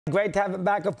Great to have him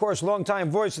back, of course, longtime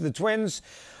voice of the Twins,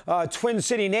 Twin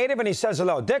City native, and he says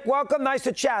hello. Dick, welcome. Nice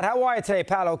to chat. How are you today,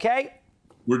 pal? Okay?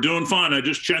 We're doing fine. I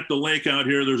just checked the lake out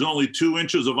here. There's only 2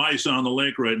 inches of ice on the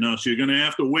lake right now, so you're going to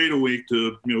have to wait a week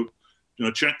to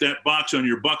check that box on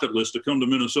your bucket list to come to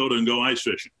Minnesota and go ice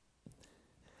fishing.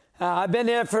 I've been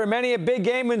there for many a big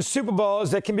game in Super Bowls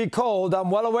that can be cold.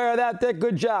 I'm well aware of that, Dick.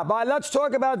 Good job. All right, let's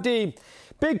talk about the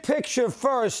big picture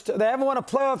first. They haven't won a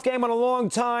playoff game in a long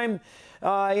time.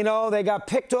 They got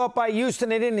picked off by Houston.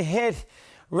 They didn't hit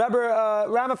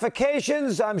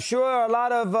ramifications. I'm sure a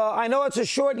lot of I know it's a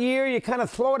short year. You kind of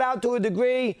throw it out to a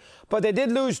degree, but they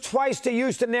did lose twice to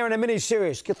Houston there in a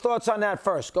mini-series. Get thoughts on that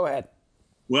first. Go ahead.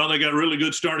 Well, they got really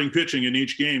good starting pitching in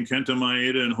each game. Kenta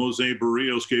Maeda and Jose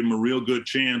Barrios gave them a real good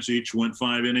chance. Each went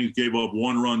 5 innings, gave up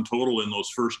 1 run total in those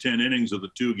first 10 innings of the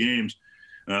 2 games.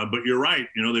 But you're right.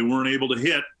 They weren't able to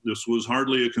hit. This was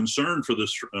hardly a concern for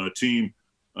this team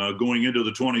going into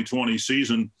the 2020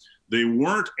 season. They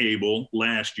weren't able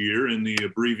last year in the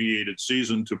abbreviated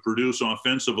season to produce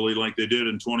offensively like they did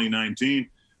in 2019,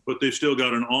 but they've still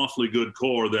got an awfully good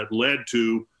core that led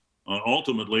to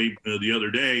ultimately the other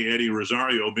day Eddie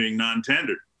Rosario being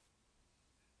non-tendered.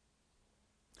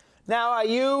 Now, are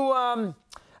you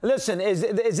listen, is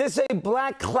this a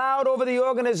black cloud over the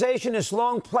organization, this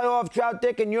long playoff drought,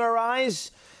 Dick, in your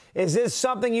eyes? Is this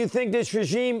something you think this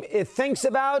regime thinks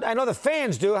about? I know the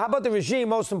fans do. How about the regime,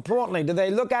 most importantly? Do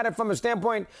they look at it from a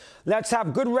standpoint, let's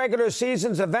have good regular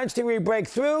seasons, eventually we break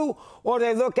through? Or do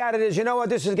they look at it as, you know what,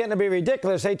 this is getting to be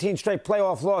ridiculous, 18 straight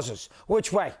playoff losses?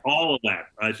 Which way? All of that.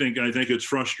 I think it's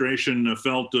frustration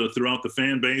felt throughout the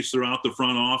fan base, throughout the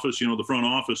front office. The front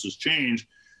office has changed.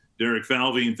 Derek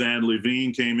Falvey and Thad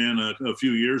Levine came in a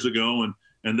few years ago,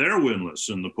 and they're winless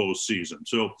in the postseason.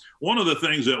 So one of the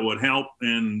things that would help,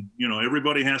 and,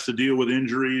 everybody has to deal with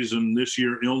injuries and this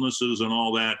year illnesses and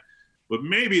all that, but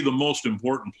maybe the most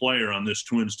important player on this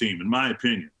Twins team, in my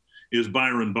opinion, is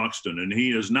Byron Buxton. And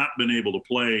he has not been able to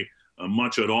play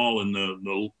much at all in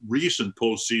the recent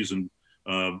postseason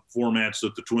formats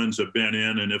that the Twins have been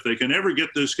in. And if they can ever get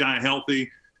this guy healthy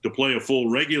to play a full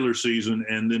regular season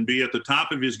and then be at the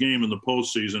top of his game in the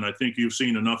postseason, I think you've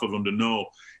seen enough of him to know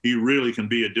he really can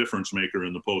be a difference maker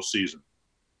in the postseason.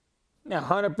 Yeah,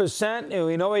 100%.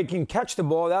 We know he can catch the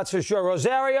ball, that's for sure.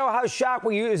 Rosario, how shocked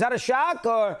were you? Is that a shock?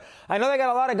 Or I know they got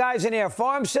a lot of guys in their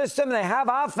farm system. They have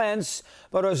offense,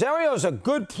 but Rosario's a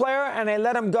good player, and they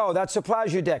let him go. That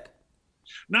surprised you, Dick?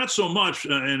 Not so much,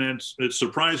 and it's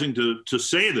surprising to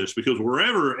say this because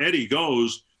wherever Eddie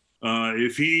goes,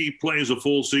 if he plays a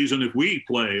full season, if we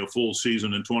play a full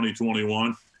season in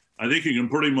 2021, I think you can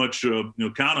pretty much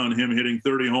count on him hitting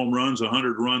 30 home runs,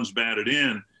 100 runs batted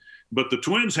in. But the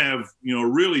Twins have a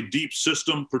really deep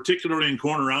system, particularly in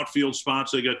corner outfield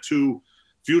spots. They got 2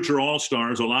 future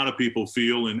All-Stars, a lot of people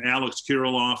feel, in Alex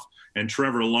Kirilloff and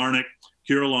Trevor Larnach.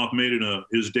 Kirilloff made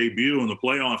his debut in the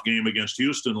playoff game against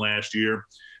Houston last year.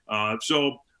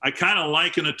 So I kind of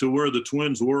liken it to where the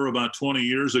Twins were about 20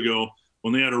 years ago,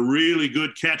 when they had a really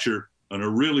good catcher and a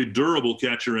really durable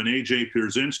catcher in A.J.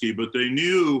 Pierzynski, but they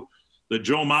knew that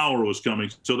Joe Mauer was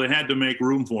coming, so they had to make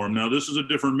room for him. Now, this is a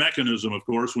different mechanism, of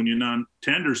course, when you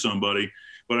non-tender somebody,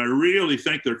 but I really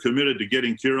think they're committed to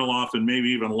getting Kirilloff and maybe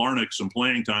even Larnach some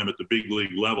playing time at the big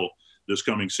league level this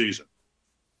coming season.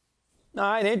 All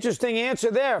right, interesting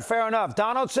answer there. Fair enough.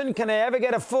 Donaldson, can they ever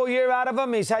get a full year out of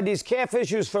him? He's had these calf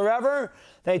issues forever.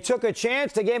 They took a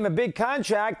chance. They gave him a big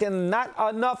contract and not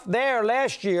enough there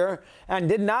last year and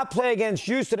did not play against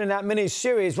Houston in that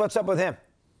mini-series. What's up with him?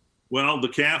 Well, the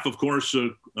calf, of course,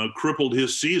 crippled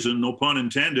his season, no pun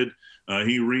intended.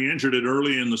 He re-injured it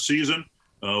early in the season.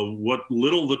 What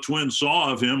little the Twins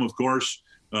saw of him, of course,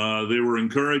 they were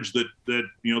encouraged that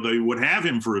they would have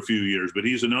him for a few years, but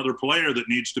he's another player that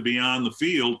needs to be on the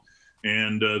field.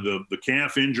 And the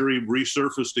calf injury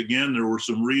resurfaced again. There were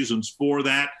some reasons for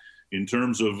that in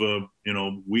terms of,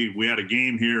 we had a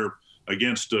game here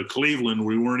against Cleveland.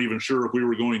 We weren't even sure if we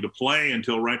were going to play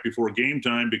until right before game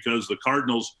time because the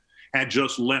Cardinals had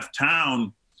just left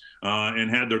town and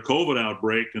had their COVID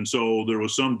outbreak. And so there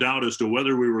was some doubt as to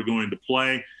whether we were going to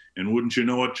play. And wouldn't you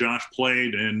know it, Josh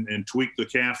played and tweaked the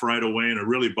calf right away, and it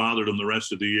really bothered him the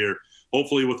rest of the year.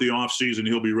 Hopefully with the offseason,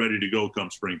 he'll be ready to go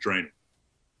come spring training.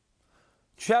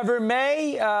 Trevor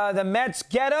May, the Mets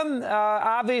get him.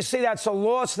 Obviously, that's a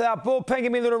loss to that bullpen.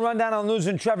 Give me a little rundown on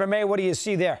losing Trevor May. What do you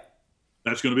see there?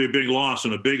 That's going to be a big loss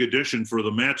and a big addition for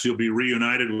the Mets. He'll be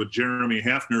reunited with Jeremy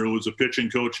Hefner, who was a pitching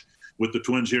coach with the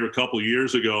Twins here a couple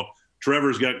years ago.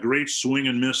 Trevor's got great swing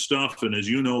and miss stuff, and as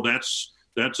you know, that's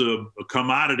a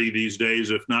commodity these days,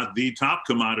 if not the top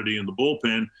commodity in the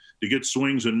bullpen, to get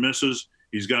swings and misses.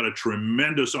 He's got a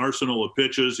tremendous arsenal of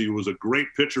pitches. He was a great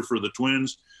pitcher for the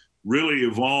Twins, really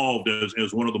evolved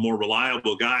as one of the more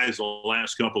reliable guys the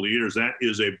last couple of years. That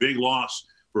is a big loss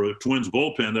for a Twins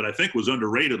bullpen that I think was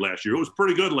underrated last year. It was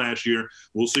pretty good last year.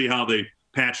 We'll see how they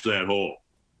patch that hole.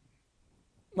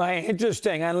 Right,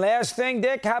 interesting. And last thing,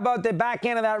 Dick, how about the back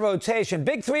end of that rotation?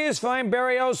 Big three is fine.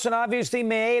 Barrios and obviously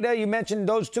Maeda. You mentioned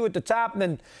those two at the top. And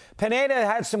then Pineda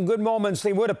had some good moments.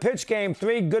 He would have pitched game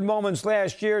 3 good moments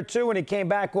last year, too, when he came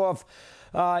back off,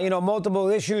 multiple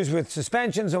issues with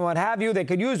suspensions and what have you. They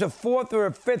could use a 4th or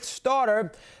a 5th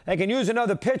starter. They can use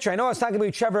another pitcher. I know it's not going to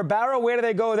be Trevor Bauer. Where do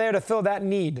they go there to fill that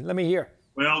need? Let me hear.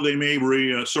 Well, they may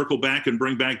circle back and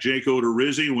bring back Jake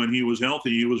Odorizzi. When he was healthy,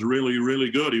 he was really, really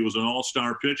good. He was an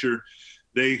all-star pitcher.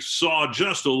 They saw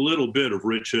just a little bit of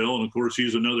Rich Hill, and, of course,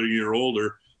 he's another year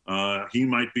older. He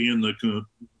might be in the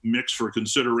mix for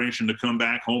consideration to come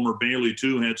back. Homer Bailey,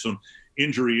 too, had some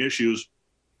injury issues.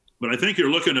 But I think you're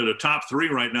looking at a top 3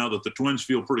 right now that the Twins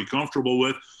feel pretty comfortable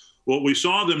with. What we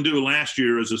saw them do last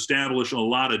year is establish a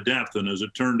lot of depth, and as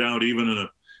it turned out, even in a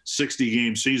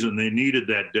 60-game season, they needed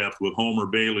that depth with Homer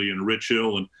Bailey and Rich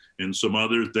Hill and some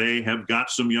others. They have got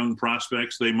some young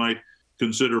prospects they might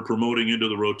consider promoting into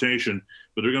the rotation.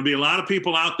 But there are going to be a lot of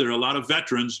people out there, a lot of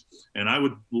veterans, and I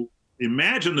would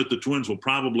imagine that the Twins will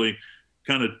probably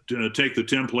kind of take the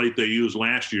template they used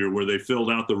last year where they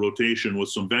filled out the rotation with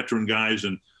some veteran guys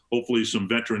and hopefully some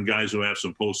veteran guys who have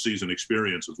some postseason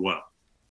experience as well.